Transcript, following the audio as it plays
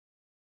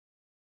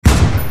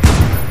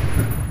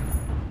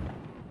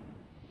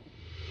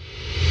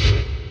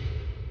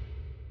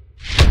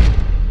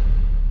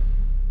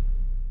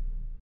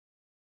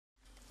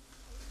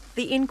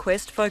The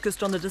inquest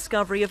focused on the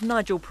discovery of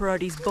Nigel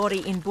Parodi's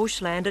body in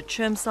bushland at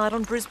Chermside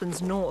on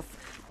Brisbane's north.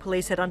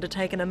 Police had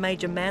undertaken a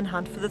major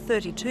manhunt for the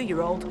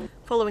 32-year-old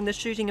following the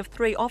shooting of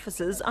 3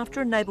 officers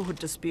after a neighbourhood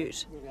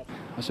dispute.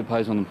 I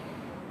suppose on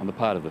the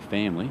part of the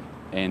family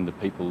and the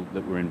people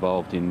that were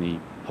involved in the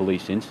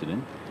police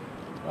incident,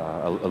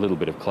 a little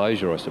bit of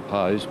closure, I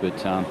suppose, but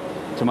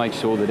to make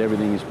sure that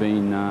everything has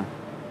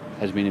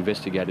been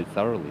investigated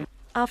thoroughly.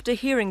 After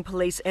hearing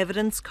police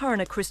evidence,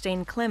 Coroner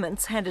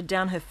Clement handed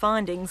down her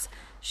findings.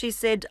 She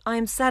said, "I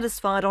am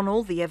satisfied on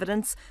all the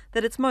evidence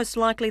that it's most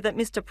likely that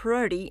Mr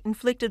Parodi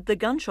inflicted the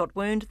gunshot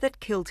wound that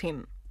killed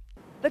him."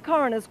 The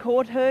coroner's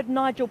court heard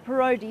Nigel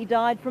Parodi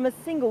died from a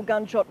single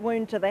gunshot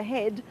wound to the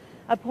head.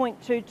 A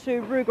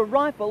 .22 Ruger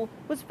rifle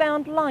was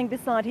found lying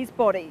beside his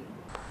body.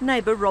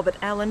 Neighbour Robert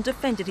Allen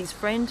defended his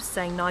friend,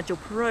 saying Nigel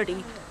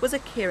Parodi was a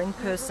caring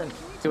person.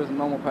 He was a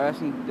normal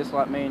person, just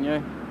like me and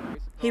you.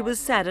 He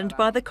was saddened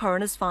by the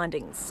coroner's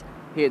findings.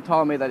 He had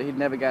told me that he'd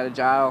never go to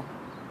jail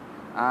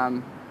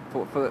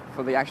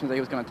for the actions that he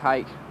was going to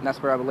take, and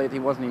that's where I believed he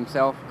wasn't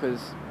himself, because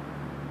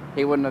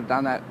he wouldn't have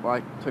done that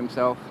to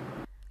himself.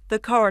 The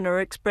coroner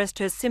expressed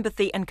her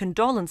sympathy and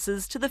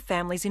condolences to the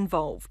families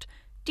involved.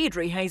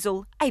 Deirdre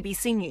Hazel,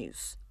 ABC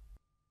News.